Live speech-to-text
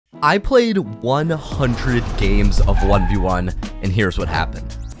I played 100 games of 1v1, and here's what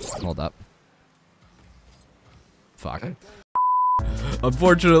happened. Hold up. Fuck.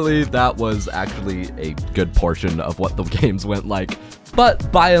 Unfortunately, that was actually a good portion of what the games went like.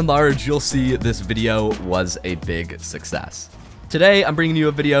 But by and large, you'll see this video was a big success. Today, I'm bringing you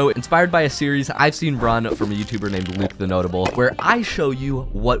a video inspired by a series I've seen run from a YouTuber named Luke the Notable, where I show you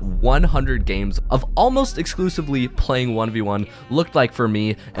what 100 games of almost exclusively playing 1v1 looked like for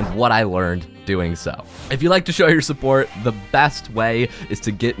me and what I learned doing so. If you'd like to show your support, the best way is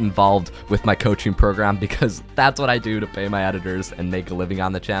to get involved with my coaching program, because that's what I do to pay my editors and make a living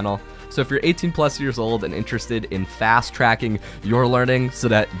on the channel. So if you're 18 plus years old and interested in fast tracking your learning so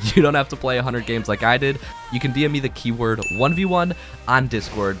that you don't have to play 100 games like I did, you can DM me the keyword 1v1 on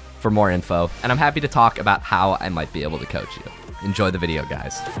Discord for more info, and I'm happy to talk about how I might be able to coach you. Enjoy the video,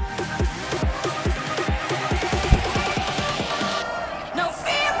 guys.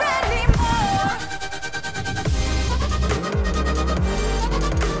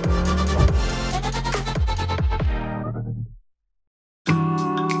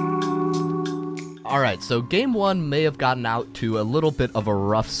 Alright, so game one may have gotten out to a little bit of a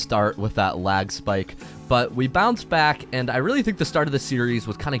rough start with that lag spike, but we bounced back, and I really think the start of the series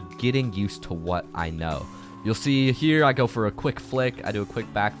was kind of getting used to what I know. You'll see here I go for a quick flick, I do a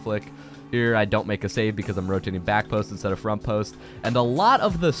quick back flick. Here I don't make a save because I'm rotating back post instead of front post, and a lot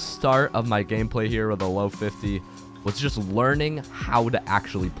of the start of my gameplay here with a low 50 was just learning how to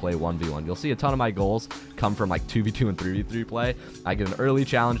actually play 1v1. You'll see a ton of my goals come from like 2v2 and 3v3 play. I get an early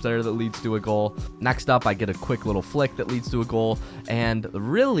challenge there that leads to a goal. Next up, I get a quick little flick that leads to a goal. And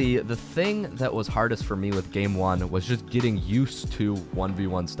really, the thing that was hardest for me with game one was just getting used to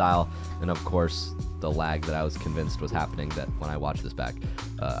 1v1 style. And of course, the lag that I was convinced was happening that when I watch this back,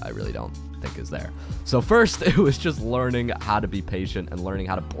 I really don't think is there. So first, it was just learning how to be patient and learning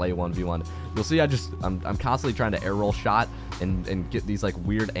how to play 1v1. You'll see I'm constantly trying to air roll shot and get these like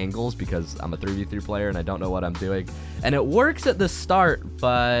weird angles because I'm a 3v3 player and I don't know what I'm doing. And it works at the start,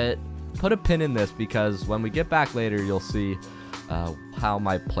 but put a pin in this because when we get back later, you'll see how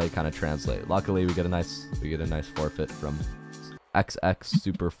my play kind of translates. Luckily, we get a nice forfeit from XX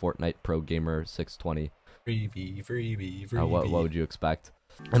Super Fortnite Pro Gamer 620. Freebie. What would you expect?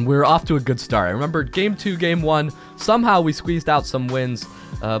 And we're off to a good start. I remember game two, game one, somehow we squeezed out some wins.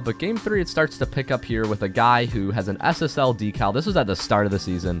 But game three, it starts to pick up here with a guy who has an SSL decal. This was at the start of the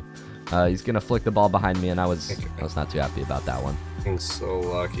season. He's going to flick the ball behind me, and I was not too happy about that one. I'm so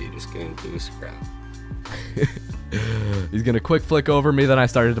lucky just getting boost crap. He's going to quick flick over me, then I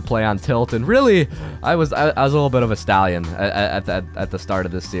started to play on tilt. And really, I was a little bit of a stallion at the start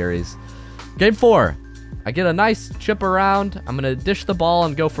of this series. Game four. I get a nice chip around. I'm going to dish the ball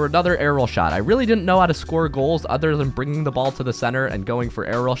and go for another air roll shot. I really didn't know how to score goals other than bringing the ball to the center and going for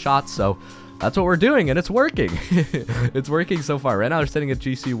air roll shots. So that's what we're doing, and it's working. It's working so far. Right now, we're sitting at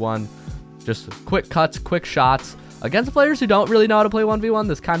GC1. Just quick cuts, quick shots. Against players who don't really know how to play 1v1,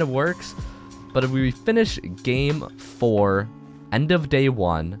 this kind of works. But if we finish game four, end of day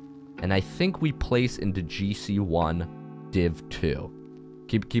one, and I think we place into GC1 Div 2.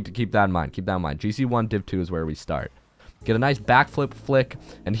 Keep that in mind. Keep that in mind. GC1 Div 2 is where we start. Get a nice backflip flick.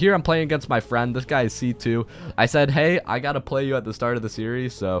 And here I'm playing against my friend. This guy is C2. I said, hey, I got to play you at the start of the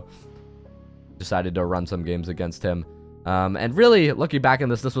series. So decided to run some games against him. And really, looking back in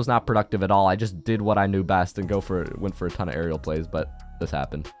this was not productive at all. I just did what I knew best and went for a ton of aerial plays. But this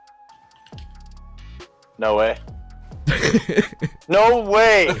happened. No way. No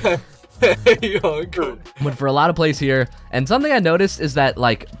way. Went for a lot of plays here, and something I noticed is that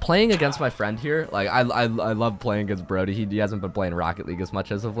like playing against my friend here, like I love playing against Brody. He hasn't been playing Rocket League as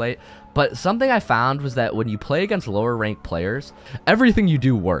much as of late, but something I found was that when you play against lower ranked players, everything you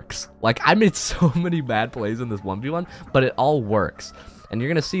do works. Like I made so many bad plays in this 1v1, but it all works. And you're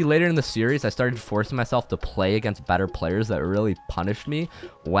gonna see later in the series, I started forcing myself to play against better players that really punished me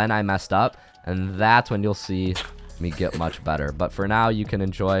when I messed up, and that's when you'll see me get much better. But for now, you can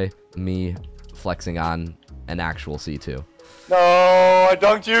enjoy me flexing on an actual C2. No, I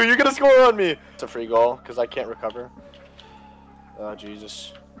dunked you. You're gonna score on me. It's a free goal because I can't recover. Oh,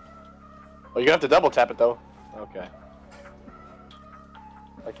 Jesus. Oh, you're gonna have to double tap it though. Okay.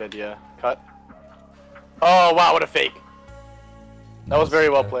 Like the idea. Cut. Oh, wow, what a fake. That was very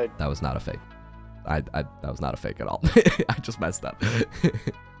well played. That was not a fake. That was not a fake at all. I just messed up.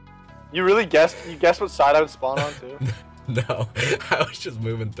 You really guessed? You guessed what side I would spawn on too? No, I was just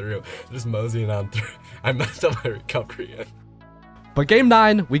moving through, just moseying on through. I messed up my recovery. But game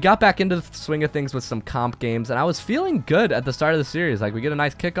 9, we got back into the swing of things with some comp games, and I was feeling good at the start of the series. Like, we get a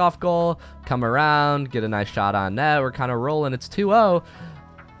nice kickoff goal, come around, get a nice shot on net, we're kind of rolling, it's 2-0.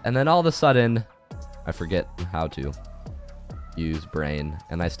 And then all of a sudden, I forget how to use brain,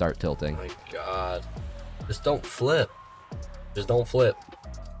 and I start tilting. Oh my god. Just don't flip. Just don't flip.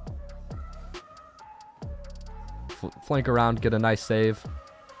 Flank around, get a nice save.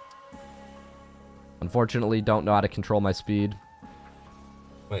 Unfortunately, don't know how to control my speed.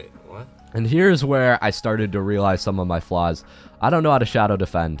 Wait, what? And here's where I started to realize some of my flaws. I don't know how to shadow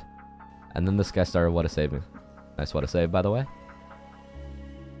defend. And then this guy started what to save me. Nice what to save, by the way.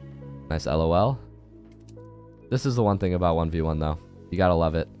 Nice LOL. This is the one thing about 1v1, though. You gotta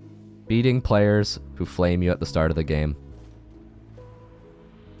love it. Beating players who flame you at the start of the game.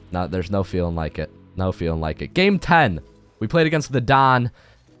 There's no feeling like it. No feeling like it. Game 10. We played against the Don.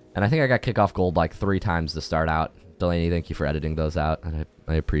 And I think I got kickoff gold like 3 times to start out. Delaney, thank you for editing those out. And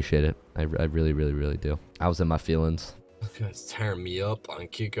I appreciate it. I really, really, really do. I was in my feelings. This guy's tearing me up on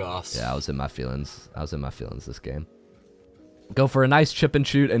kickoffs. Yeah, I was in my feelings. I was in my feelings this game. Go for a nice chip and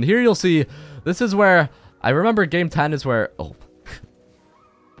shoot. And here you'll see, this is where, I remember game 10 is where, oh.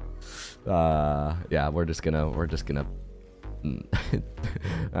 Yeah, we're just gonna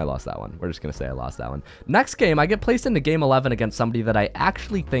I lost that one. We're just gonna say I lost that one. Next game, I get placed into game 11 against somebody that I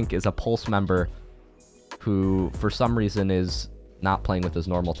actually think is a Pulse member who, for some reason, is not playing with his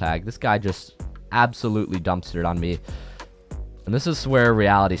normal tag. This guy just absolutely dumpstered on me. And this is where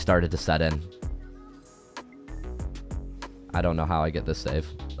reality started to set in. I don't know how I get this save.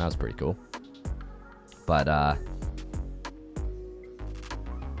 That was pretty cool. But,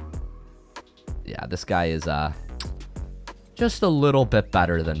 yeah, this guy is, just a little bit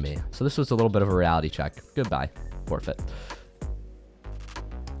better than me. So this was a little bit of a reality check. Goodbye. Forfeit.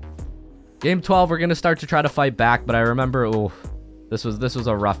 Game 12, we're going to start to try to fight back, but I remember, oh, this was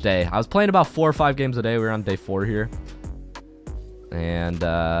a rough day. I was playing about 4 or 5 games a day. We were on day 4 here. And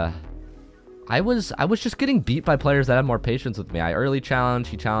I was just getting beat by players that had more patience with me. I early challenge,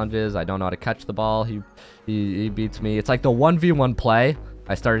 he challenges, I don't know how to catch the ball. He beats me. It's like the 1v1 play.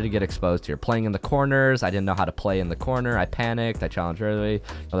 I started to get exposed here. Playing in the corners. I didn't know how to play in the corner. I panicked. I challenged early.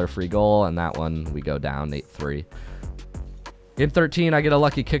 Another free goal. And that one, we go down 8-3. Game 13, I get a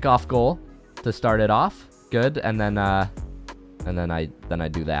lucky kickoff goal to start it off. Good. And then I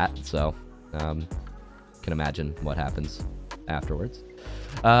do that. So, can imagine what happens afterwards.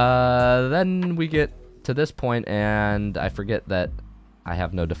 Then we get to this point, and I forget that I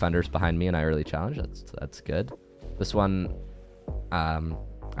have no defenders behind me, and I early challenge. That's good. This one, I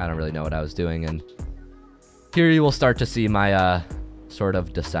don't really know what I was doing, and here you will start to see my sort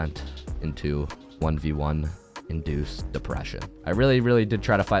of descent into 1v1 induced depression. I really did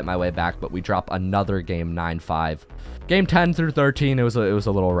try to fight my way back, but we drop another game 9-5. Game 10 through 13, it was a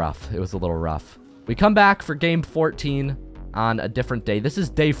little rough. It was a little rough. We come back for game 14 on a different day. This is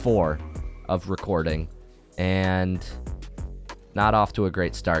day 4 of recording, and not off to a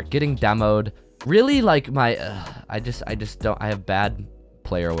great start. Getting demoed. Really, like, my I just don't, I have bad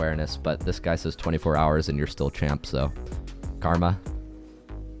player awareness, but this guy says 24 hours and you're still champ, so karma.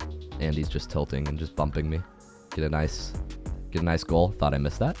 And he's just tilting and just bumping me. Get a nice goal. Thought I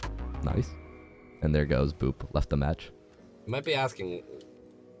missed that. Nice. And there goes, boop, left the match. You might be asking,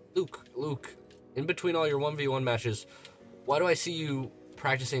 Luke, in between all your 1v1 matches, why do I see you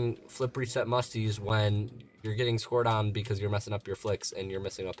practicing flip reset musties when you're getting scored on because you're messing up your flicks and you're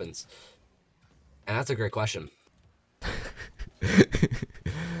missing up-ins? And that's a great question.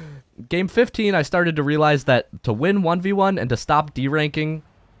 Game 15, I started to realize that to win 1v1 and to stop D-ranking,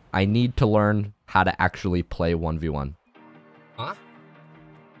 I need to learn how to actually play 1v1. Huh?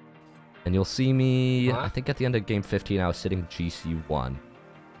 And you'll see me, I think at the end of game 15, I was sitting GC1.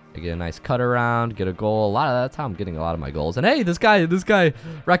 I get a nice cut around, get a goal. That's how I'm getting a lot of my goals. And hey, this guy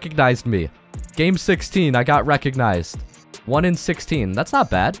recognized me. Game 16, I got recognized. 1 in 16. That's not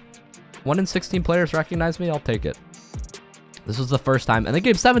bad. 1 in 16 players recognize me. I'll take it. This was the first time. And then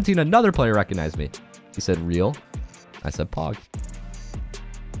game 17, another player recognized me. He said, real. I said, pog.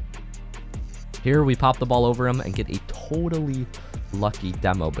 Here we pop the ball over him and get a totally lucky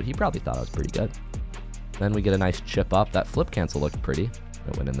demo, but he probably thought I was pretty good. Then we get a nice chip up. That flip cancel looked pretty.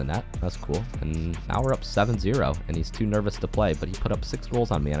 It went in the net. That's cool. And now we're up 7-0, and he's too nervous to play, but he put up 6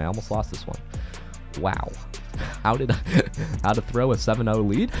 goals on me, and I almost lost this one. Wow. How to throw a 7-0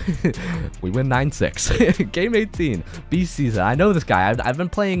 lead? We win 9-6. Game 18, beast season. I know this guy. I've been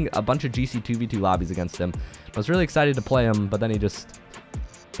playing a bunch of GC 2v2 lobbies against him. I was really excited to play him, but then he just,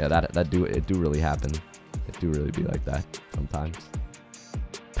 yeah, it do really happen. It do really be like that sometimes.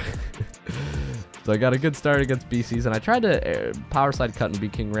 So I got a good start against BCs, and I tried to power slide cut and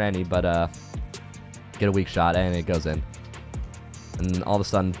beat King Ranny, but get a weak shot, and it goes in. And all of a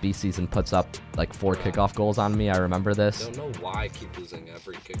sudden, B season puts up like 4 kickoff goals on me. I remember I this. don't know why I keep losing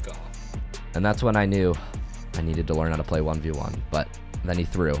every kickoff. And that's when I knew I needed to learn how to play 1v1. But then he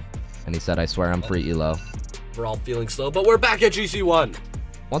threw. And he said, I swear I'm free elo. We're all feeling slow, but we're back at GC1.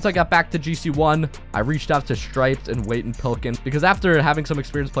 Once I got back to GC1, I reached out to Striped and Wait and Pilkin. Because after having some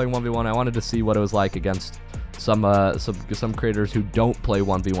experience playing 1v1, I wanted to see what it was like against some creators who don't play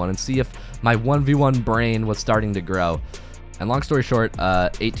 1v1. And see if my 1v1 brain was starting to grow. And long story short,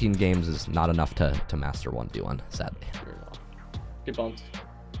 18 games is not enough to master 1v1, sadly. Get bumped.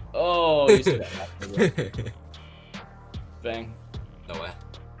 Oh, you see that. Bang. No way.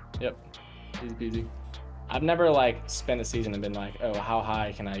 Yep. Easy peasy. I've never like spent a season and been like, oh, how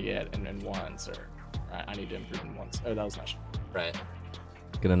high can I get in ones, or I need to improve in ones. Oh, that was nice. Right.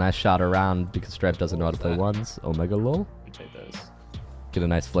 Get a nice shot around because Stripe doesn't know how to play that? ones. Omega lol. We take those. Get a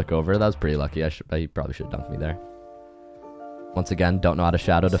nice flick over. That was pretty lucky. He probably should have dunked me there. Once again, don't know how to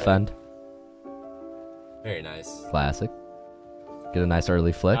shadow defend. Very nice. Classic. Get a nice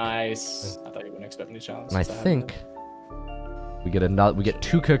early flick. Nice. I thought you wouldn't expect me to challenge. And I think we get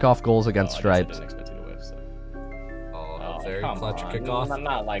 2 kickoff goals against Stripes. I didn't expect you to whiff, so. Oh, very come clutch on. kickoff. I'm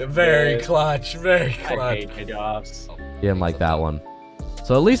not like Very this. clutch. Very I clutch. hate kickoffs. He didn't like that one.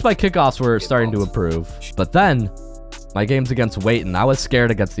 So at least my kickoffs were starting to improve. But then, my games against Waiton, I was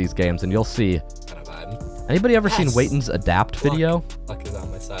scared against these games, and you'll see. Kind of vibe. Anybody ever seen Waiton's adapt video? Luck is on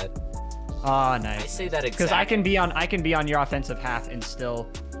my side. Oh, I nice. say that Because exactly. I can be on your offensive half and still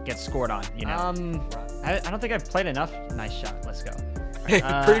get scored on. You know. I don't think I've played enough. Nice shot. Let's go.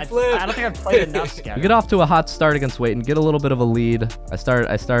 Pre-flip. I don't think I've played enough Scatter. We get off to a hot start against Waiton, get a little bit of a lead. I start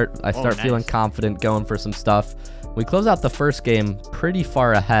feeling nice. confident, going for some stuff. We close out the first game pretty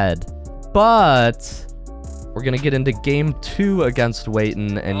far ahead, but we're gonna get into game 2 against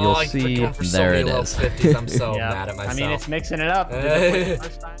Waiton, and you'll see there it is. 50s. I'm so Yeah. mad at myself. I mean, it's mixing it up. Did I play the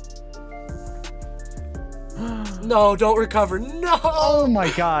first time? No, don't recover. No. Oh my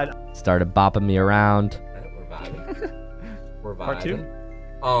god. Started bopping me around. We're vibing. We're vibing. Part 2?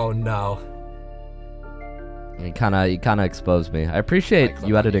 Oh no. He kind of exposed me. I appreciate Like,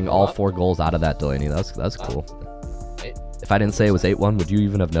 you editing go all up. 4 goals out of that, Delaney. That's cool. Wait. If I didn't say it was 8-1, would you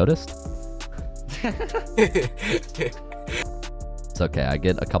even have noticed? It's okay. I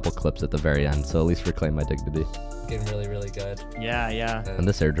get a couple clips at the very end, so at least reclaim my dignity. Getting really, really good. Yeah, yeah. And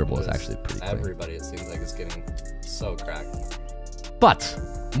this air dribble is actually pretty clean. Everybody, it seems like, is getting so cracked. But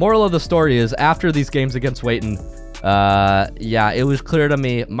moral of the story is, after these games against Waiton, yeah, it was clear to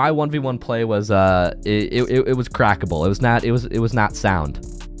me my 1v1 play was it was crackable. It was not sound.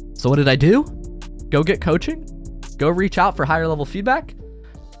 So what did I do? Go get coaching? Go reach out for higher level feedback?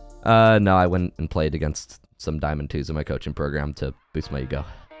 No, I went and played against some Diamond 2s in my coaching program to boost my ego.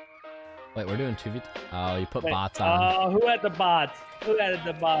 Wait, we're doing 2v2? Oh, you put bots on. Oh, who had the bots? Who added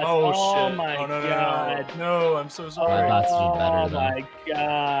the bots? Oh, shit. My Oh, no, no, god. No, I'm so sorry. My bots are better, Oh though. my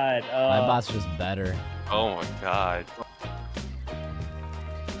god. My bot's just better. Oh my god.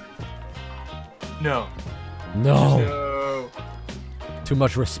 No. No. No. Too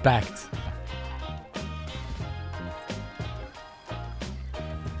much respect. Oh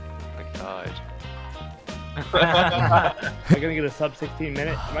my god. Am I gonna get a sub 16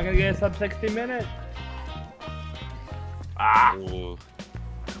 minute? Am I gonna get a sub 16 minute? Ooh.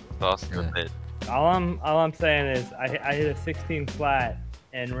 Lost a Yeah. bit. All I'm saying is I hit a 16 flat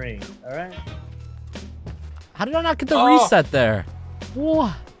and ring. All right. How did I not get the reset there?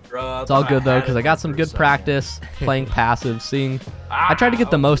 What? Bro, It's all good though, because I got some good practice playing passive, seeing. I tried to get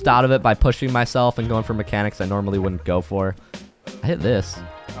the most out of it by pushing myself and going for mechanics I normally wouldn't go for. I hit this.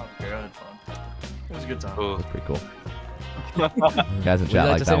 Oh, okay, I had fun. It was a good time. Ooh. That's pretty cool. You guys in chat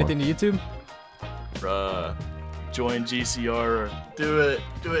like that one. to YouTube? Bruh. Join GCR or do it.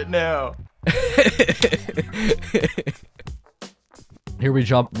 Do it now. Here we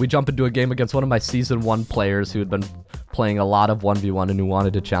jump into a game against one of my season 1 players who had been playing a lot of 1v1 and who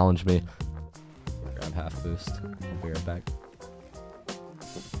wanted to challenge me. Grab half boost. I'll be right back.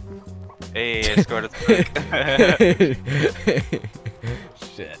 Hey, I scored a 3.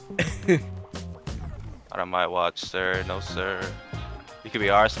 Shit. Not on my watch, sir. No, sir. You could be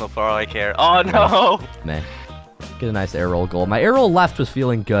Arsenal for all I care. Oh no! Man. Get a nice air roll goal. My air roll left was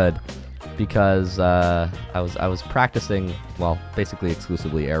feeling good because I was practicing, well, basically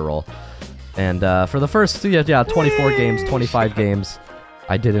exclusively air roll. And for the first 24 games, 25 games,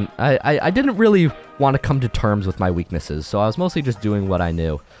 I didn't really want to come to terms with my weaknesses, so I was mostly just doing what I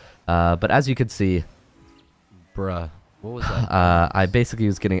knew. But as you could see, Bruh. What was that? I basically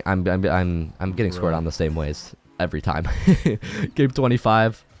was getting I'm getting scored on the same ways every time. Game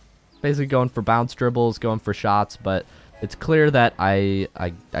 25, basically going for bounce dribbles, going for shots, but It's clear that I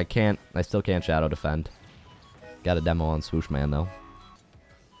still can't shadow defend. Got a demo on Swoosh Man though.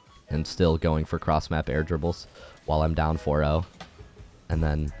 And still going for cross map air dribbles while I'm down 4-0. And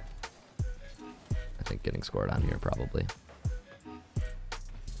then I think getting scored on here probably.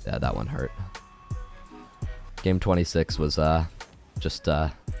 Yeah, that one hurt. Game 26 was just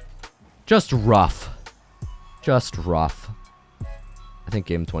rough. Just rough. I think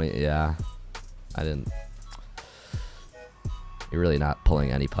game 20, yeah. I didn't. You're really not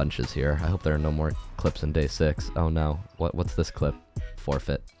pulling any punches here. I hope there are no more clips in day 6. Oh no. What's this clip?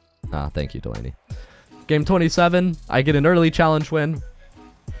 Forfeit. Ah, thank you, Delaney. Game 27, I get an early challenge win.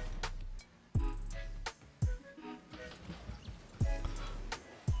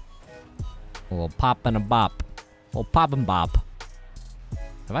 A little pop and a bop. A little pop and bop.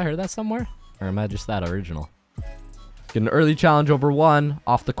 Have I heard that somewhere? Or am I just that original? Get an early challenge over 1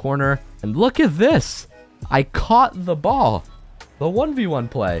 off the corner. And look at this. I caught the ball. The 1v1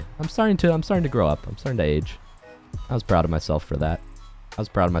 play. I'm starting to grow up. I'm starting to age. I was proud of myself for that. I was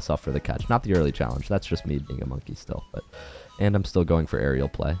proud of myself for the catch. Not the early challenge. That's just me being a monkey still. And I'm still going for aerial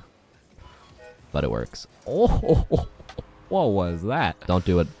play. But it works. Oh, what was that? Don't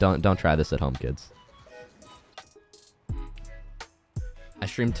do it. Don't try this at home, kids. I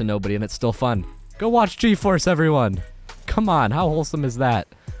streamed to nobody and it's still fun. Go watch GeForce, everyone. Come on, how wholesome is that?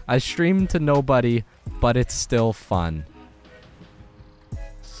 I streamed to nobody, but it's still fun.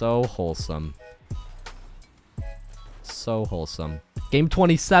 So wholesome. So wholesome. Game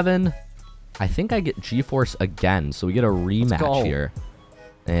 27. I think I get GeForce again, so we get a rematch here.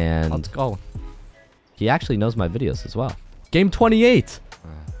 And let's go. He actually knows my videos as well. Game 28.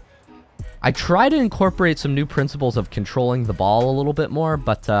 I try to incorporate some new principles of controlling the ball a little bit more,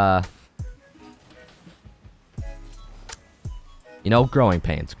 but you know, growing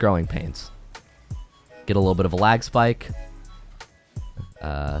pains. Get a little bit of a lag spike.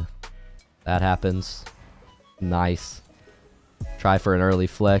 That happens. Nice. Try for an early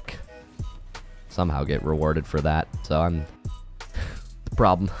flick. Somehow get rewarded for that. So I'm the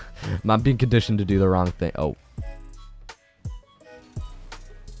problem. I'm being conditioned to do the wrong thing. Oh.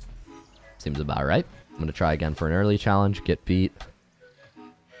 Seems about right. I'm going to try again for an early challenge. Get beat.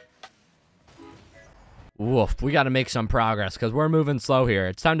 Woof, we got to make some progress because we're moving slow here.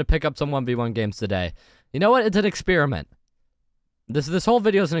 It's time to pick up some 1v1 games today. You know what? It's an experiment. This whole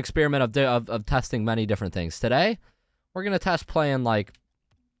video is an experiment of testing many different things. Today, we're going to test playing like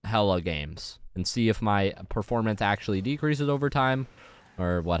hella games and see if my performance actually decreases over time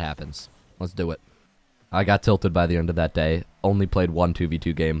or what happens. Let's do it. I got tilted by the end of that day. Only played one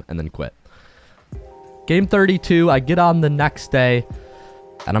 2v2 game and then quit. Game 32, I get on the next day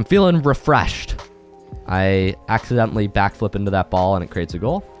and I'm feeling refreshed. I accidentally backflip into that ball and it creates a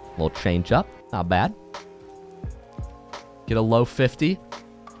goal. A little change up. Not bad. Get a low 50.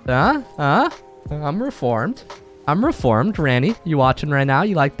 I'm reformed. I'm reformed. Ranny, you watching right now?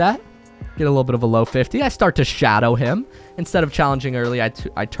 You like that? Get a little bit of a low 50. I start to shadow him. Instead of challenging early, I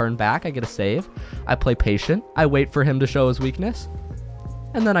turn back. I get a save. I play patient. I wait for him to show his weakness.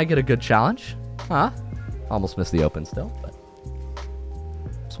 And then I get a good challenge. Almost missed the open still, but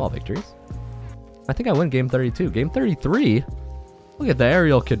small victories. I think I win game 32. Game 33, look at the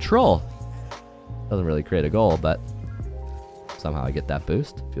aerial control. Doesn't really create a goal, but somehow I get that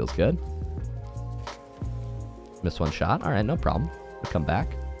boost. Feels good. Missed one shot. All right, no problem. I'll come back.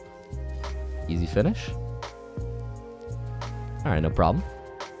 Easy finish. All right, no problem.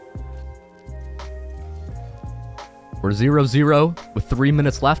 We're 0-0 with 3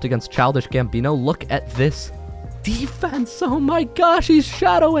 minutes left against Childish Gambino. Look at this defense. Oh my gosh, he's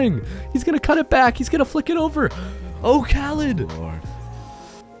shadowing. He's going to cut it back. He's going to flick it over. Oh, Khaled. Lord.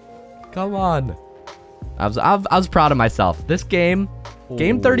 Come on. I was proud of myself. This game,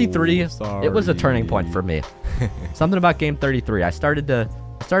 game 33, it was a turning point for me. Something about game 33. I started to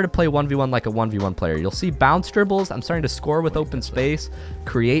play 1v1 like a 1v1 player. You'll see bounce dribbles. I'm starting to score with open space,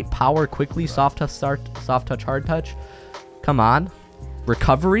 create power quickly, soft touch, hard touch. Come on.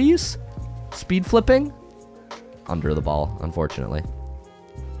 Recoveries, speed flipping. Under the ball, unfortunately.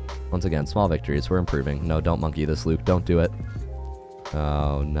 Once again, small victories. We're improving. No, don't monkey this, Luke. Don't do it.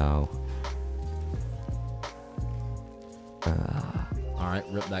 Oh, no. All right,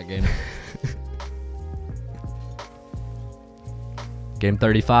 rip that game. Game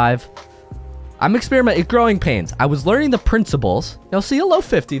 35. I'm experimenting. Growing pains. I was learning the principles. You'll see a low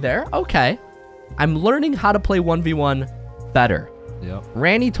 50 there. Okay. I'm learning how to play 1v1 better. Yep.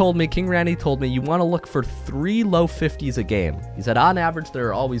 King Randy told me you want to look for 3 low 50s a game. He said on average there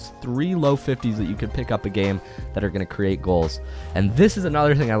are always 3 low 50s that you can pick up a game that are going to create goals. And this is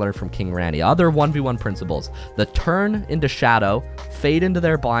another thing I learned from King Randy. Other 1v1 principles. The turn into shadow, fade into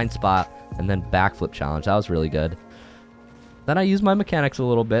their blind spot, and then backflip challenge. That was really good. Then I used my mechanics a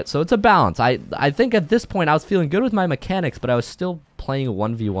little bit, so it's a balance. I think at this point I was feeling good with my mechanics, but I was still playing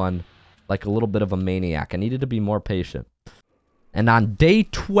 1v1 like a little bit of a maniac. I needed to be more patient. And on day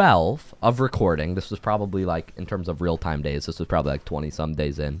 12 of recording, this was probably like, in terms of real-time days, this was probably like 20-some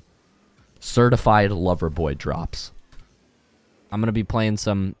days in, Certified Lover Boy drops. I'm going to be playing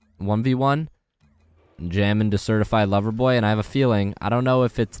some 1v1, jamming to Certified Lover Boy, and I have a feeling, I don't know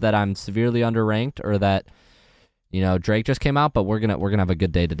if it's that I'm severely underranked or that, you know, Drake just came out, but we're gonna have a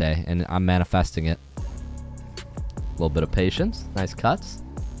good day today, and I'm manifesting it. A little bit of patience, nice cuts.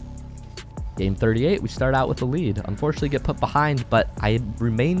 Game 38, we start out with the lead. Unfortunately get put behind, but I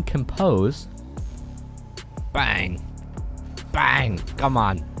remain composed. Bang. Bang. Come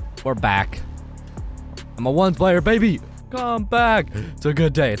on. We're back. I'm a 1-player, baby. Come back. It's a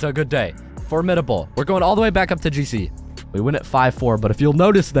good day. It's a good day. Formidable. We're going all the way back up to GC. We win at 5-4, but if you'll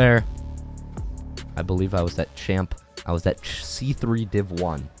notice there, I believe I was at champ. I was at C3 Div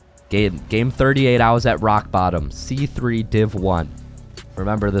 1. Game 38, I was at rock bottom. C3 Div 1.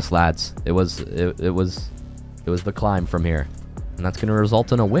 Remember this, lads. It was the climb from here, and that's going to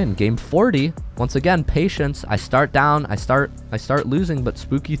result in a win. Game 40. Once again, patience. I start down. I start losing, but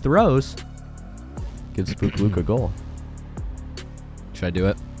Spooky throws. Gives SpookLuke a goal. Should I do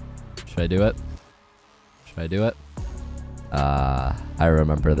it? Should I do it? Should I do it? I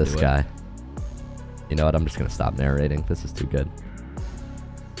remember this guy. You know what? I'm just going to stop narrating. This is too good.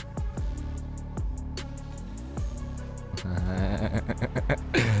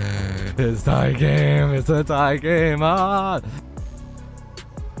 It's tie game. It's a tie game. Ah!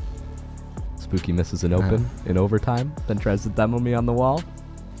 Spooky misses an open in overtime, then tries to demo me on the wall.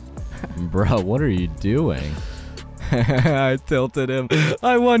 Bro, what are you doing? I tilted him.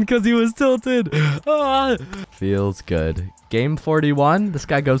 I won because he was tilted. Ah! Feels good. Game 41. This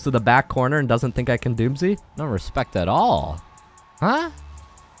guy goes to the back corner and doesn't think I can doomsy. No respect at all. Huh?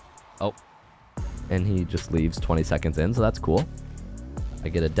 Oh. And he just leaves 20 seconds in, so that's cool. I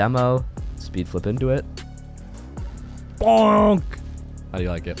get a demo, speed flip into it. Bonk! How do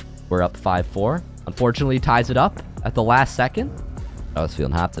you like it? We're up 5-4. Unfortunately, ties it up at the last second. I was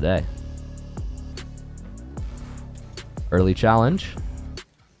feeling hot today. Early challenge.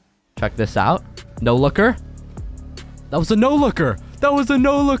 Check this out. No looker. That was a no looker. That was a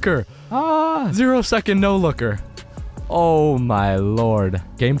no looker. Ah, 0 second no looker. oh my lord.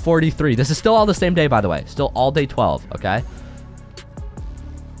 Game 43. This is still all the same day, by the way. Still all day 12, okay?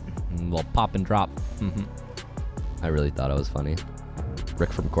 Little pop and drop. I really thought it was funny.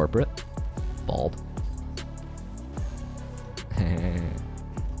 Rick from corporate. Bald.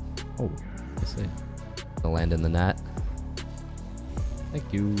 Oh, I see. Gonna land in the net.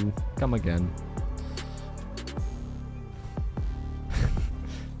 Thank you. Come again.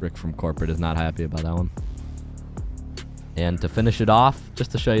 Rick from corporate is not happy about that one. And to finish it off,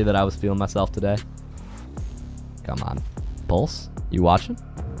 just to show you that I was feeling myself today. Come on. Pulse, you watching?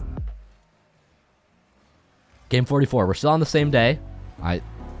 Game 44. We're still on the same day. I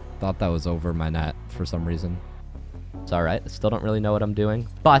thought that was over my net for some reason. It's all right. I still don't really know what I'm doing.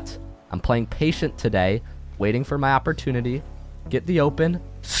 But I'm playing patient today, waiting for my opportunity. Get the open,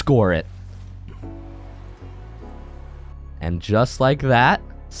 score it. And just like that,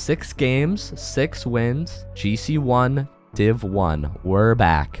 6 games, 6 wins, GC1, Div 1. We're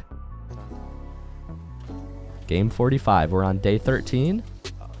back. Game 45. We're on day 13.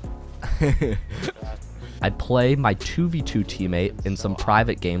 I play my 2v2 teammate in some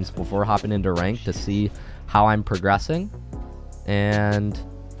private games before hopping into rank to see how I'm progressing. And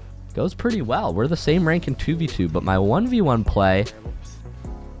it goes pretty well. We're the same rank in 2v2, but my 1v1 play,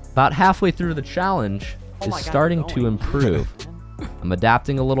 about halfway through the challenge, is starting to improve. I'm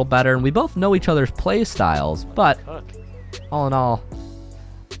adapting a little better, and we both know each other's play styles, but all in all,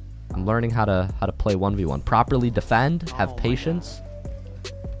 I'm learning how to play 1v1. Properly defend, have patience,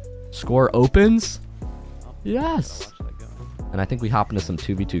 score opens. Yes. And I think we hop into some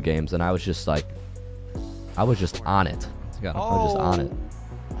 2v2 games, and I was just like, I was just on it. I was just on it.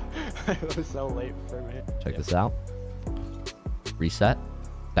 It was so late for me. Check this out. Reset.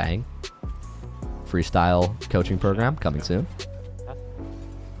 Bang. Freestyle coaching program coming soon.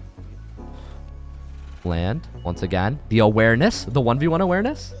 Land. Once again. The awareness. The 1v1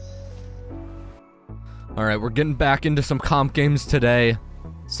 awareness. All right, we're getting back into some comp games today.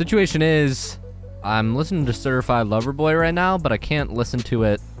 Situation is, I'm listening to Certified Lover Boy right now, but I can't listen to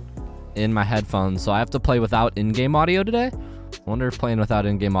it in my headphones, so I have to play without in-game audio today. I wonder if playing without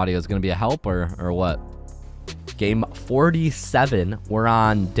in-game audio is going to be a help or what. Game 47. We're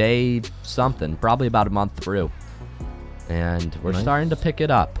on day something, probably about a month through. And we're starting to pick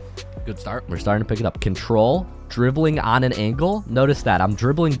it up. Good start. We're starting to pick it up. Control, dribbling on an angle. Notice that. I'm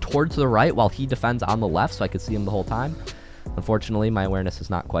dribbling towards the right while he defends on the left, so I could see him the whole time. Unfortunately, my awareness is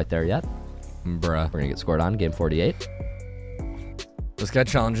not quite there yet. Bruh. We're going to get scored on. Game 48. This guy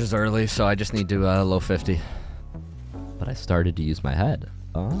challenges early, so I just need to low 50. But I started to use my head.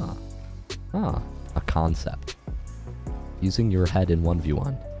 A concept. Using your head in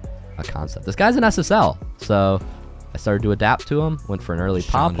 1v1. A concept. This guy's an SSL, so I started to adapt to him. Went for an early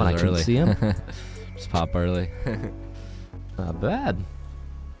pop when I couldn't see him. Just pop early. Not bad.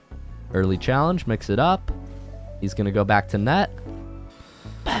 Early challenge, mix it up. He's going to go back to net.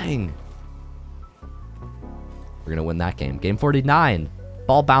 Bang! We're going to win that game. Game 49.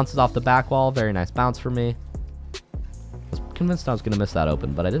 Ball bounces off the back wall. Very nice bounce for me. I was convinced I was going to miss that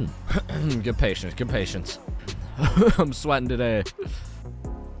open, but I didn't. Good patience. Good patience. I'm sweating today.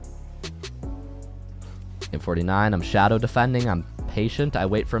 Game 49. I'm shadow defending. I'm patient. I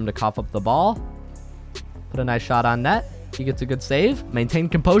wait for him to cough up the ball. Put a nice shot on net. He gets a good save. Maintain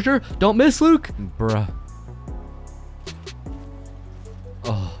composure. Don't miss, Luke. Bruh.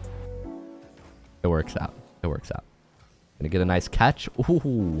 Oh. It works out. It works out. Gonna get a nice catch.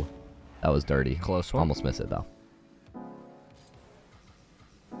 Ooh. That was dirty. Close one. Almost miss it, though.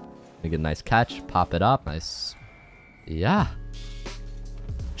 Gonna get a nice catch. Pop it up. Nice. Yeah.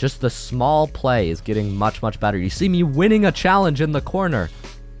 Just the small play is getting much, much better. You see me winning a challenge in the corner.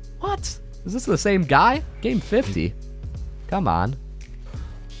 What? Is this the same guy? Game 50. Come on.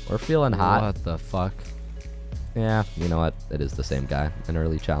 We're feeling hot. What the fuck? Yeah, you know what? It is the same guy. An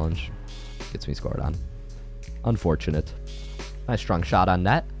early challenge. Gets me scored on. Unfortunate. Nice strong shot on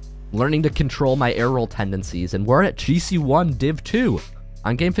net. Learning to control my air roll tendencies. And we're at GC1 Div 2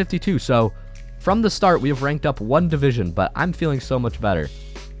 on game 52. So from the start, we have ranked up one division, but I'm feeling so much better.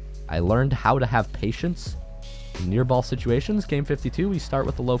 I learned how to have patience in near ball situations. Game 52, we start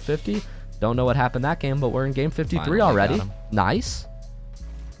with a low 50. Don't know what happened that game, but we're in game 53 Finally already. Nice.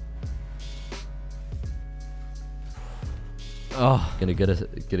 Oh, Gonna get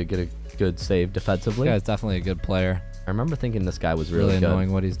a good save defensively. this guy's definitely a good player. I remember thinking this guy was Really really good.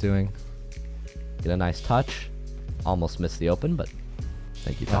 knowing what he's doing. Get a nice touch. Almost missed the open, but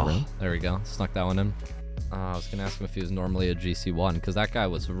thank you, Tyrone. There we go. Snuck that one in. I was gonna ask him if he was normally a GC1 because that guy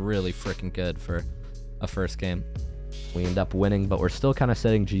was really freaking good for a first game. We end up winning, but we're still kind of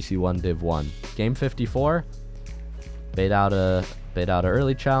sitting GC1 Div 1. Game 54. Bait out a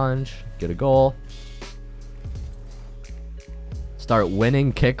early challenge. Get a goal. Start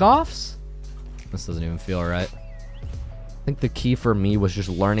winning kickoffs. This doesn't even feel right. I think the key for me was just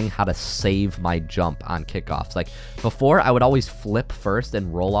learning how to save my jump on kickoffs. Like before, I would always flip first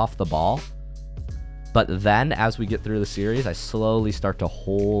and roll off the ball. But then as we get through the series, I slowly start to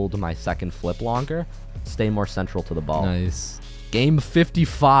hold my second flip longer, stay more central to the ball. Nice. Game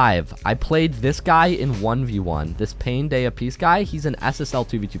 55. I played this guy in 1v1. This Pain Day Apiece guy, he's an SSL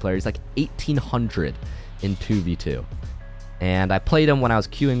 2v2 player. He's like 1800 in 2v2. And I played him when I was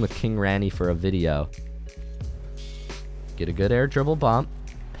queuing with King Ranny for a video. Get a good air dribble bump.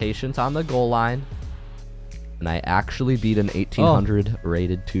 Patience on the goal line. And I actually beat an 1800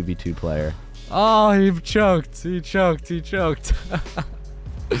 rated 2v2 player. Oh, he choked. He choked. He choked.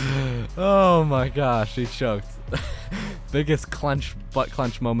 Oh my gosh, he choked. Biggest butt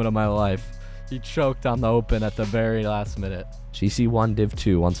clench moment of my life. He choked on the open at the very last minute. GC1 Div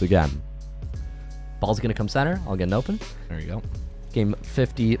 2 once again. Ball's gonna come center. I'll get an open. There you go. Game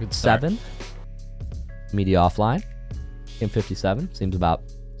 57. Media offline. Game 57 seems about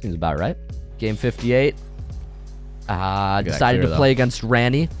right. Game 58. Decided to play against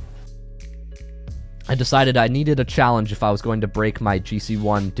Ranny. I decided I needed a challenge if I was going to break my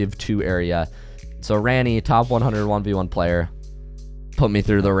GC1 Div 2 area. So Ranny, top 100 1v1 player, put me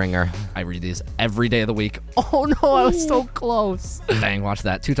through the ringer. I read these every day of the week. Oh no, I was so close. Dang, watch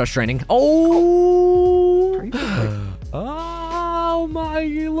that. 2-touch training. Oh! Oh my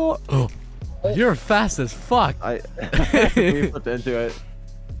lord. Oh. You're fast as fuck. We flipped into it.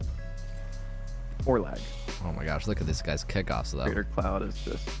 Or lag. Oh my gosh, look at this guy's kickoffs though. Greater Cloud is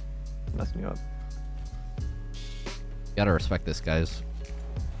just messing me up. Gotta respect this guy's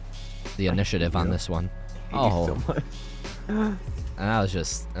initiative on this one. Oh, so much. And that's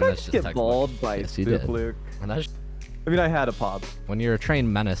just Get textbook. balled by Yes, you did. SpookLuke. And that's I mean, I had a pop. when you're a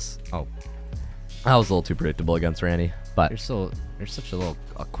trained menace. Oh, That was a little too predictable against Randy, but You're such a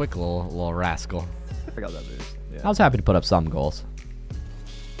quick little rascal. I forgot that boost. Yeah. I was happy to put up some goals.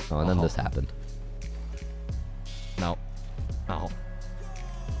 Oh, and then this happened. No. Oh.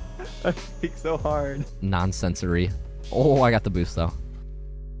 I speak so hard. Nonsensory. Oh, I got the boost though.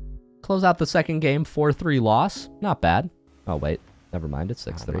 Close out the second game, 4-3 loss. Not bad. Oh wait, never mind. It's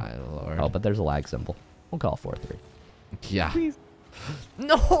 6-3. My lord. Oh, but there's a lag symbol. We'll call it 4-3. Yeah.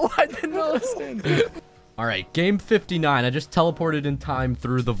 No, I didn't understand. All right, game 59. I just teleported in time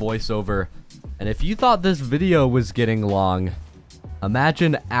through the voiceover. And if you thought this video was getting long,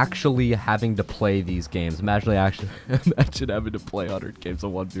 imagine actually having to play these games. Imagine having to play 100 games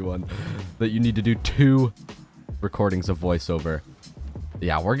of 1v1 that you need to do 2 recordings of voiceover.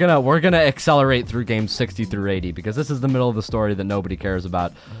 Yeah, we're gonna accelerate through games 60 through 80 because this is the middle of the story that nobody cares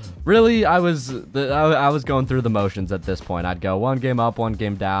about. Really, I was going through the motions at this point. I'd go 1 game up, 1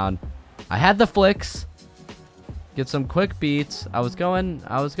 game down. I had the flicks, get some quick beats. I was going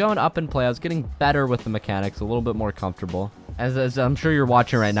up in play. I was getting better with the mechanics, a little bit more comfortable. As I'm sure you're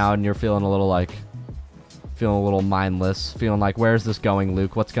watching right now and you're feeling a little mindless, feeling like, where's this going,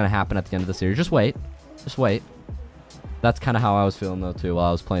 Luke? What's gonna happen at the end of the series? Just wait. That's kind of how I was feeling though too while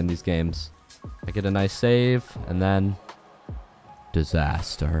I was playing these games. I get a nice save and then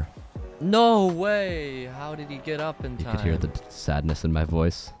disaster. No way. How did he get up in You time? could hear the sadness in my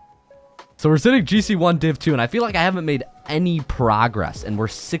voice. So we're sitting GC1 Div 2 and I feel like I haven't made any progress and we're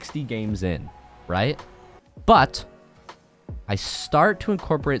 60 games in, right? But I start to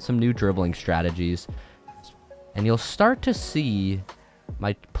incorporate some new dribbling strategies and you'll start to see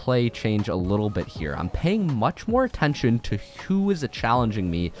my play change a little bit here. I'm paying much more attention to who is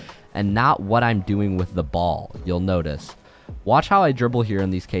challenging me and not what I'm doing with the ball. You'll notice. Watch how I dribble here in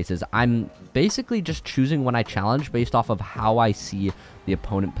these cases. I'm basically just choosing when I challenge based off of how I see the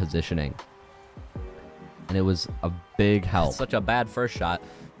opponent positioning. And it was a big help. Such a bad first shot.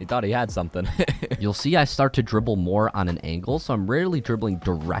 He thought he had something. You'll see I start to dribble more on an angle, so I'm rarely dribbling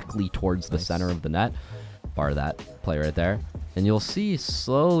directly towards the center of the net. Bar that play right there. And you'll see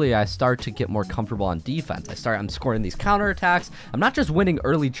slowly I start to get more comfortable on defense. I'm scoring these counterattacks. I'm not just winning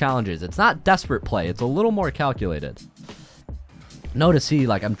early challenges. It's not desperate play. It's a little more calculated. Notice, see,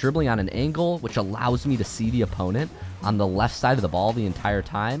 like I'm dribbling on an angle, which allows me to see the opponent on the left side of the ball the entire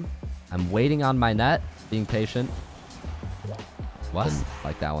time. I'm waiting on my net, being patient. Wasn't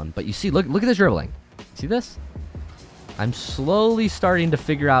like that one. But you see, look at this dribbling. See this? I'm slowly starting to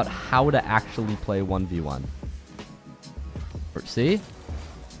figure out how to actually play 1v1. See?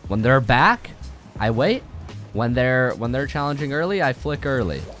 When they're back, I wait. When they're challenging early, I flick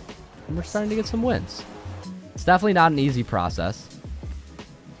early. And we're starting to get some wins. It's definitely not an easy process.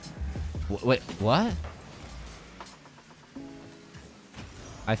 Wait, what?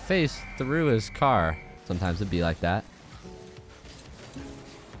 I faced through his car. Sometimes it'd be like that.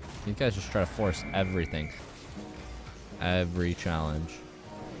 You guys just try to force everything. Every challenge.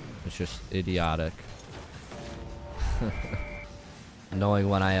 It's just idiotic. Knowing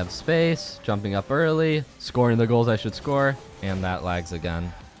when I have space, jumping up early, scoring the goals I should score. And that lags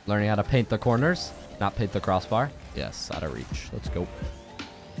again. Learning how to paint the corners, not paint the crossbar. Yes, out of reach. Let's go.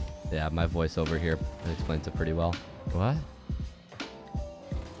 Yeah, my voice over here explains it pretty well. What?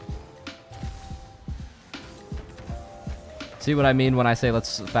 See what I mean when I say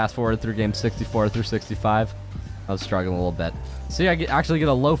let's fast forward through game 64 through 65? I was struggling a little bit. See, I actually get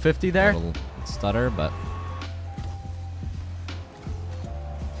a low 50 there. A little stutter, but...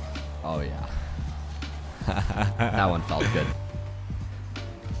 Oh, yeah. That one felt good.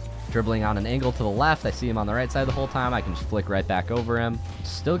 Dribbling on an angle to the left. I see him on the right side the whole time. I can just flick right back over him.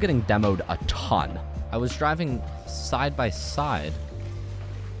 Still getting demoed a ton. I was driving side by side.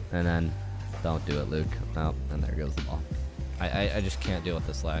 And then, don't do it, Luke. Oh, and there goes the ball. I just can't deal with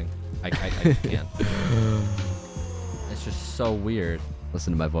this lag. I can't. It's just so weird.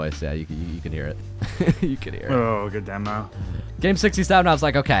 Listen to my voice. Yeah, you can hear it. You can hear it. Oh, good demo. Game 67, I was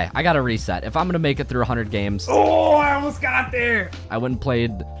like, okay, I got to reset. If I'm going to make it through 100 games. Oh, I almost got there. I went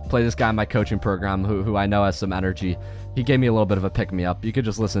and play this guy in my coaching program who I know has some energy. He gave me a little bit of a pick-me-up. You could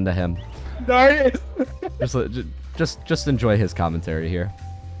just listen to him. Darn it. just enjoy his commentary here.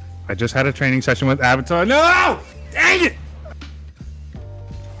 I just had a training session with Avatar. No! Dang it!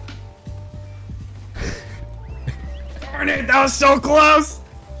 Darn it, that was so close!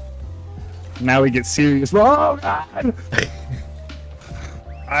 Now we get serious. Oh, God!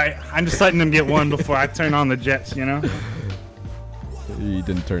 I'm just letting them get one before I turn on the jets, you know? He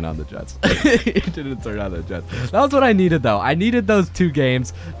didn't turn on the jets. He didn't turn on the jets. That was what I needed, though. I needed those 2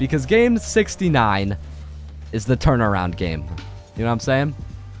 games because game 69 is the turnaround game. You know what I'm saying?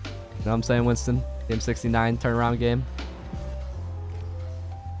 You know what I'm saying, Winston? Game 69 turnaround game.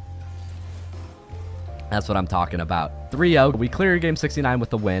 That's what I'm talking about. 3-0. We clear Game 69 with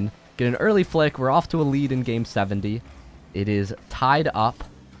the win. Get an early flick. We're off to a lead in Game 70. It is tied up.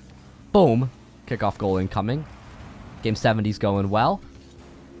 Boom. Kickoff goal incoming. Game 70's going well.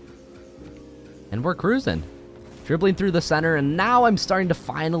 And we're cruising. Dribbling through the center, and now I'm starting to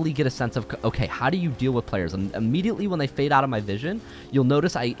finally get a sense of, okay, how do you deal with players? And immediately when they fade out of my vision, you'll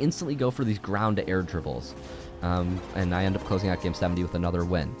notice I instantly go for these ground-to-air dribbles. And I end up closing out Game 70 with another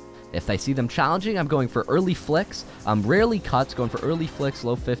win. If I see them challenging, I'm going for early flicks. Rarely cuts, going for early flicks,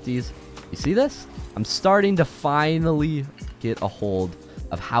 low 50s. You see this? I'm starting to finally get a hold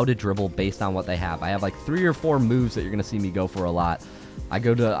of how to dribble based on what they have. I have like 3 or 4 moves that you're going to see me go for a lot. I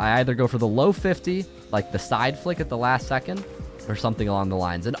either go for the low 50, like the side flick at the last second, or something along the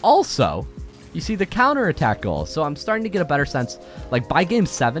lines. And also, you see the counterattack goal. So I'm starting to get a better sense. Like by Game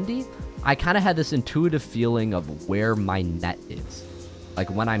 70, I kind of had this intuitive feeling of where my net is. Like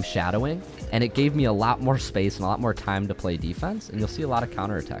when I'm shadowing, and it gave me a lot more space and a lot more time to play defense, and you'll see a lot of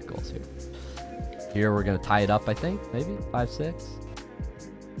counterattack goals here. Here we're going to tie it up, I think, maybe 5-6.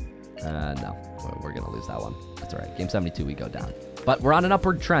 No, we're going to lose that one. That's all right. Game 72, we go down. But we're on an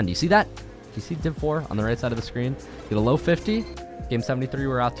upward trend. You see that? You see Div 4 on the right side of the screen? Get a low 50. Game 73,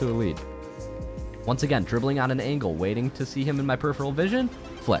 we're out to a lead. Once again, dribbling on an angle, waiting to see him in my peripheral vision.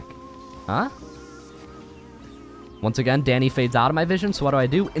 Flick. Huh? Once again, Danny fades out of my vision, so what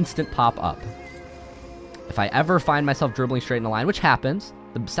do? Instant pop up. If I ever find myself dribbling straight in the line, which happens,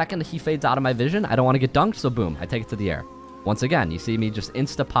 the second he fades out of my vision, I don't want to get dunked, so boom, I take it to the air. Once again, you see me just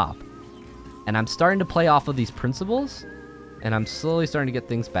insta-pop. And I'm starting to play off of these principles, and I'm slowly starting to get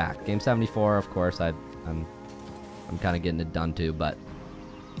things back. Game 74, of course, I'm kind of getting it done too, but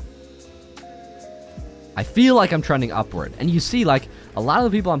I feel like I'm trending upward. And you see, like, a lot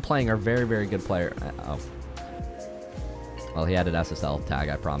of the people I'm playing are very, very good players. Oh. Well, he had an SSL tag,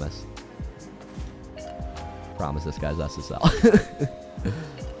 I promise. Promise this guy's SSL.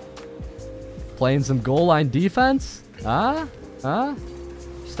 Playing some goal line defense? Huh?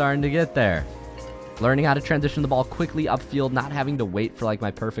 Starting to get there. Learning how to transition the ball quickly upfield, not having to wait for like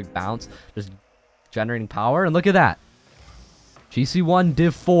my perfect bounce. Just generating power, and look at that. GC1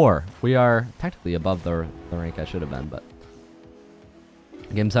 Div 4. We are technically above the rank I should have been, but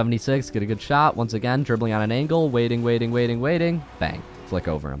Game 76, get a good shot. Once again, dribbling on an angle, waiting. Bang. Flick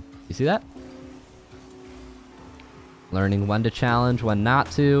over him. You see that? Learning when to challenge, when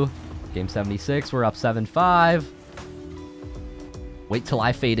not to. Game 76, we're up 7-5. Wait till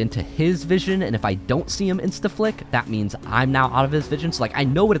I fade into his vision, and if I don't see him insta-flick, that means I'm now out of his vision. So, like, I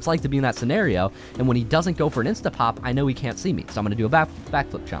know what it's like to be in that scenario, and when he doesn't go for an insta-pop, I know he can't see me. So I'm going to do a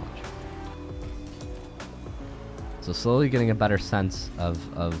backflip challenge. So slowly getting a better sense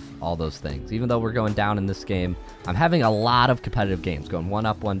of all those things. Even though we're going down in this game, I'm having a lot of competitive games. Going 1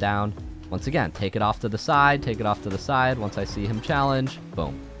 up, 1 down. Once again, take it off to the side, take it off to the side. Once I see him challenge,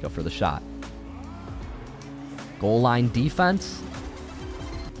 boom, go for the shot. Goal line defense.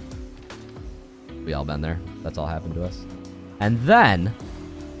 We all been there. That's all happened to us. And then,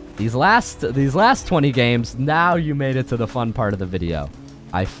 these last 20 games, now you made it to the fun part of the video.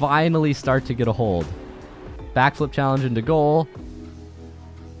 I finally start to get a hold. Backflip challenge into goal.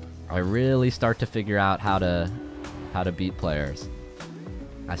 I really start to figure out how to beat players.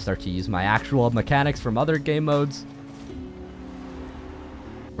 I start to use my actual mechanics from other game modes.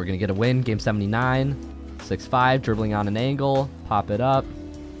 We're gonna get a win, Game 79. 6-5, dribbling on an angle, pop it up.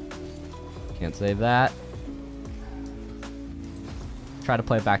 Can't save that. Try to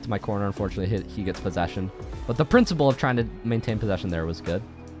play it back to my corner. Unfortunately, he gets possession. But the principle of trying to maintain possession there was good.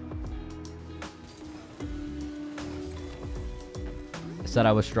 Said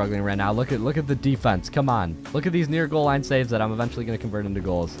I was struggling right now. Look at the defense. Come on. Look at these near goal line saves that I'm eventually going to convert into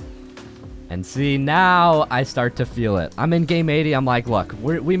goals. And see, now I start to feel it. I'm in game 80. I'm like, look,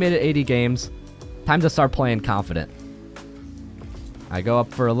 we made it 80 games. Time to start playing confident. I go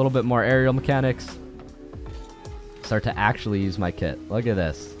up for a little bit more aerial mechanics. Start to actually use my kit. Look at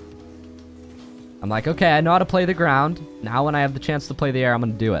this. I'm like, okay, I know how to play the ground. Now when I have the chance to play the air, I'm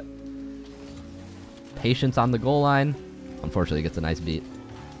going to do it. Patience on the goal line. Unfortunately, it gets a nice beat.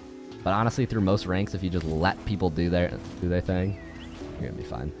 But honestly, through most ranks, if you just let people do their thing, you're going to be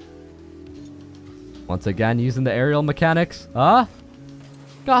fine. Once again, using the aerial mechanics. Come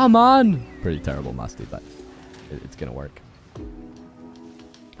on! Pretty terrible musty, but it's going to work.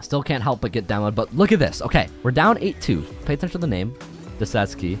 Still can't help but get demoed, but look at this. Okay, we're down 8-2. Pay attention to the name.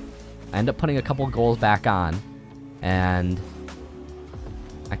 Deseski. I end up putting a couple goals back on. And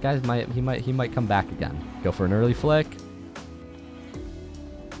that guy might come back again. Go for an early flick.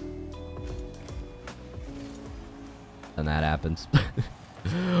 And that happens.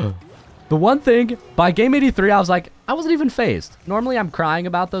 The one thing, by game 83, I was like, I wasn't even phased. Normally, I'm crying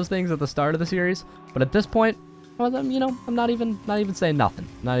about those things at the start of the series. But at this point, you know, I'm not even saying nothing.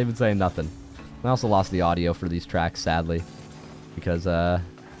 Not even saying nothing. I also lost the audio for these tracks, sadly. Because, I'm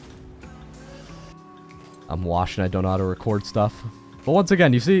washed and I don't know how to record stuff. But once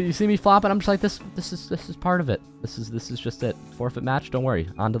again, you see me flopping, I'm just like, this is part of it. This is just it. Forfeit match, don't worry.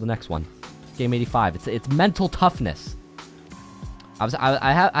 On to the next one. Game 85. It's mental toughness.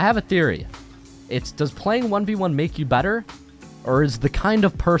 I have a theory. Does playing 1v1 make you better? Or is the kind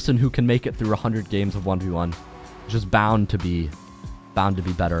of person who can make it through 100 games of 1v1 just bound to be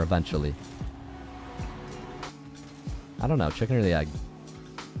better eventually? I don't know, chicken or the egg.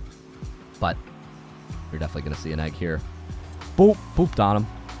 But you're definitely gonna see an egg here. Boop, booped on him.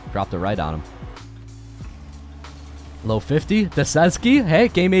 Dropped it right on him. Low 50, Deseski. Hey,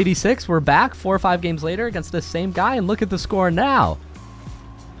 game 86, we're back 4 or 5 games later against the same guy, and look at the score now.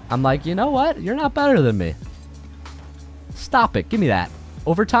 I'm like, you know what? You're not better than me. Stop it. Give me that.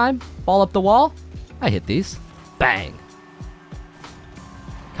 Overtime. Ball up the wall. I hit these. Bang.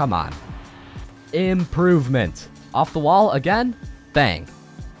 Come on. Improvement. Off the wall again. Bang.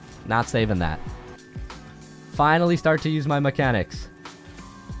 Not saving that. Finally start to use my mechanics.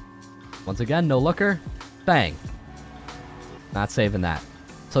 Once again, no looker. Bang. Not saving that.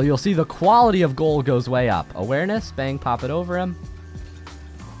 So you'll see the quality of goal goes way up. Awareness. Bang. Pop it over him.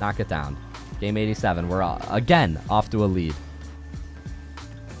 Knock it down. Game 87. We're again off to a lead.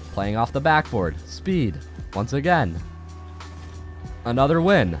 Playing off the backboard. Speed. Once again. Another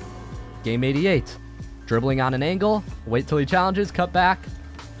win. Game 88. Dribbling on an angle. Wait till he challenges. Cut back.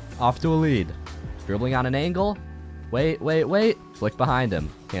 Off to a lead. Dribbling on an angle. Wait. Flick behind him.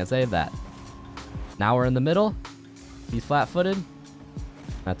 Can't save that. Now we're in the middle. He's flat-footed.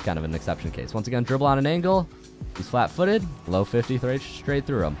 That's kind of an exception case. Once again, dribble on an angle. He's flat-footed. Low 50, straight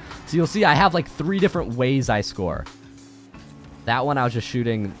through him. So you'll see I have like 3 different ways I score. That one I was just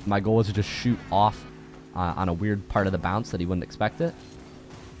shooting. My goal was to just shoot off on a weird part of the bounce that he wouldn't expect it.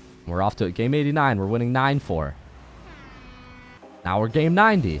 We're off to it. Game 89. We're winning 9-4. Now we're game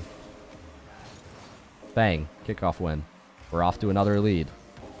 90. Bang. Kickoff win. We're off to another lead.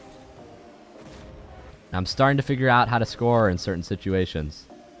 I'm starting to figure out how to score in certain situations.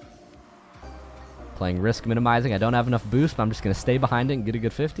 Playing risk minimizing. I don't have enough boost, but I'm just going to stay behind it and get a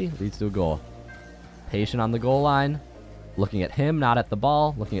good 50. Leads to a goal. Patient on the goal line. Looking at him, not at the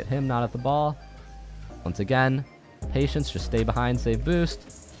ball. Looking at him, not at the ball. Once again, patience. Just stay behind, save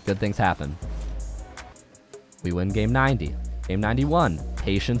boost. Good things happen. We win game 90. Game 91.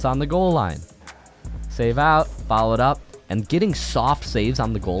 Patience on the goal line. Save out. Follow it up. And getting soft saves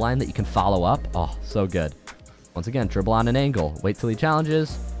on the goal line that you can follow up. Oh, so good. Once again, dribble on an angle. Wait till he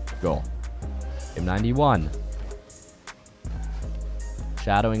challenges. Goal. Game 91.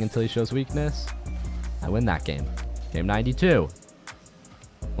 Shadowing until he shows weakness. I win that game. Game 92.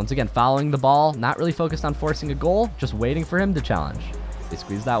 Once again, following the ball. Not really focused on forcing a goal. Just waiting for him to challenge. They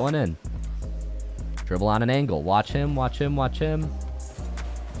squeeze that one in. Dribble on an angle. Watch him, watch him, watch him.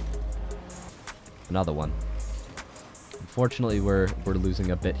 Another one. Unfortunately, we're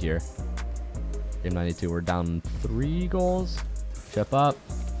losing a bit here. Game 92, we're down 3 goals. Chip up.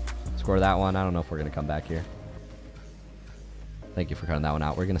 Score that one. I don't know if we're going to come back here. Thank you for cutting that one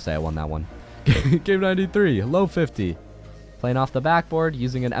out. We're going to say I won that one. Game 93, low 50. Playing off the backboard,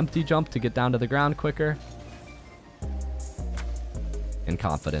 using an empty jump to get down to the ground quicker. And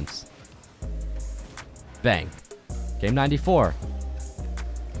confidence. Bang. Game 94.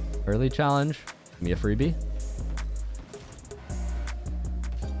 Early challenge. Give me a freebie.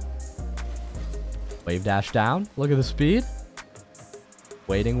 Wave dash down. Look at the speed.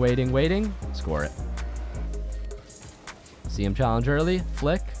 Waiting, waiting, waiting. Score it. See him challenge early.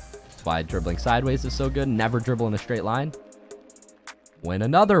 Flick. That's why dribbling sideways is so good. Never dribble in a straight line. Win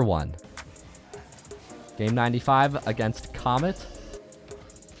another one. Game 95 against Comet.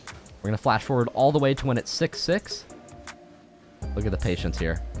 We're going to flash forward all the way to when it's 6-6. Look at the patience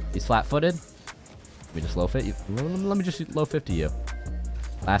here. He's flat-footed. Let me just low fit you. Let me just low 50 you.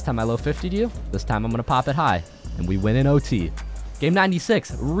 Last time I low 50'd you. This time I'm going to pop it high. And we win in OT. Game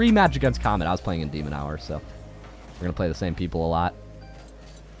 96. Rematch against Comet. I was playing in Demon Hour, so we're going to play the same people a lot.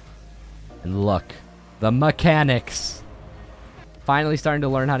 And look. The mechanics. Finally starting to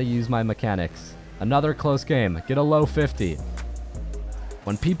learn how to use my mechanics. Another close game. Get a low 50.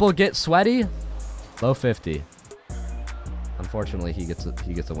 When people get sweaty, low 50. Unfortunately, he gets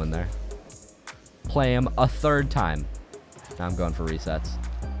a win there. Play him a 3rd time. Now I'm going for resets.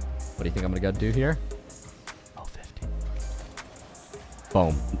 What do you think I'm going to go do here? Low 50.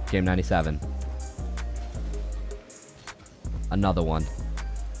 Boom. Game 97. Another one.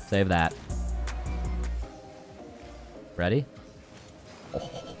 Save that. Ready?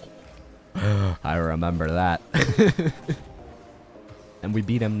 Oh. I remember that. And we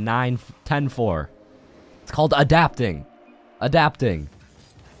beat him 10-4. It's called adapting. Adapting.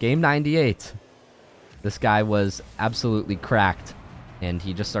 Game 98. This guy was absolutely cracked. And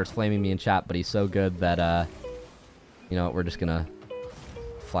he just starts flaming me in chat, but he's so good that, you know what, we're just gonna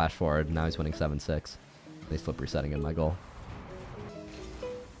flash forward. Now he's winning 7-6. He's flip resetting in my goal.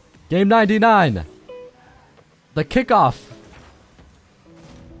 Game 99. The kickoff.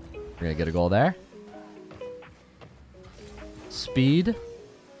 We're gonna get a goal there. Speed.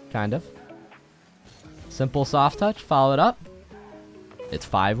 Kind of. Simple soft touch. Follow it up. It's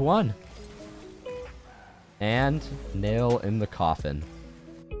 5-1. And nail in the coffin.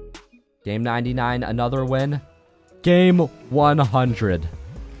 Game 99, another win. Game 100.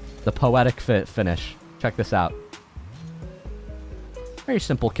 The poetic finish. Check this out. Very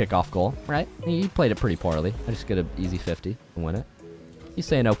simple kickoff goal, right? He played it pretty poorly. I just get an easy 50 and win it. He's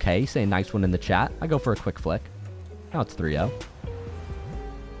saying okay. He's saying nice one in the chat. I go for a quick flick. Now it's 3-0.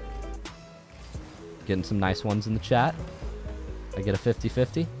 Getting some nice ones in the chat. I get a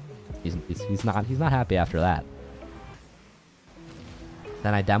 50-50. He's not happy after that.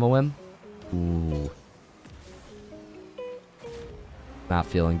 Then I demo him. Ooh. Not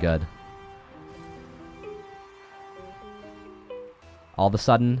feeling good. All of a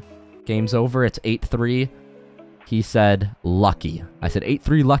sudden, game's over. It's 8-3. He said, lucky. I said,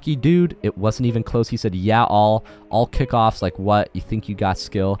 8-3 lucky, dude. It wasn't even close. He said, yeah, all kickoffs. Like, what? You think you got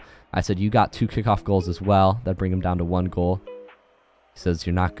skill? I said, you got 2 kickoff goals as well. That bring him down to 1 goal. He says,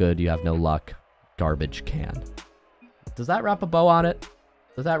 you're not good. You have no luck. Garbage can. Does that wrap a bow on it?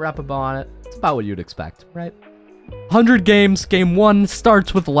 Does that wrap a bow on it? It's about what you'd expect, right? 100 games. Game 1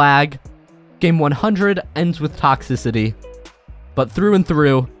 starts with lag. Game 100 ends with toxicity. But through and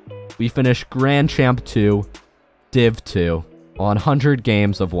through, we finish Grand Champ 2, Div 2, on 100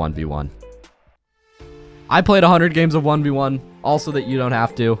 games of 1v1. I played 100 games of 1v1, also that you don't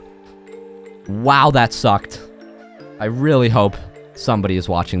have to. Wow, that sucked. I really hope somebody is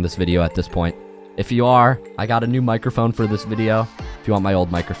watching this video at this point. If you are, I got a new microphone for this video. If you want my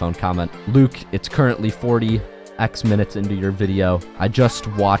old microphone, comment. Luke, it's currently 40x minutes into your video. I just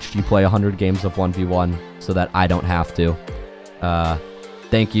watched you play 100 games of 1v1 so that I don't have to.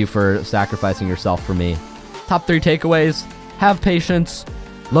 Thank you for sacrificing yourself for me. Top 3 takeaways. Have patience.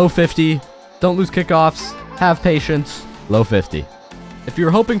 Low 50. Don't lose kickoffs. Have patience. Low 50. If you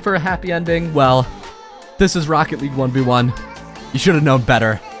were hoping for a happy ending, well, this is Rocket League 1v1. You should have known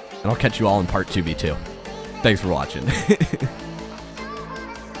better. And I'll catch you all in part 2v2. Thanks for watching.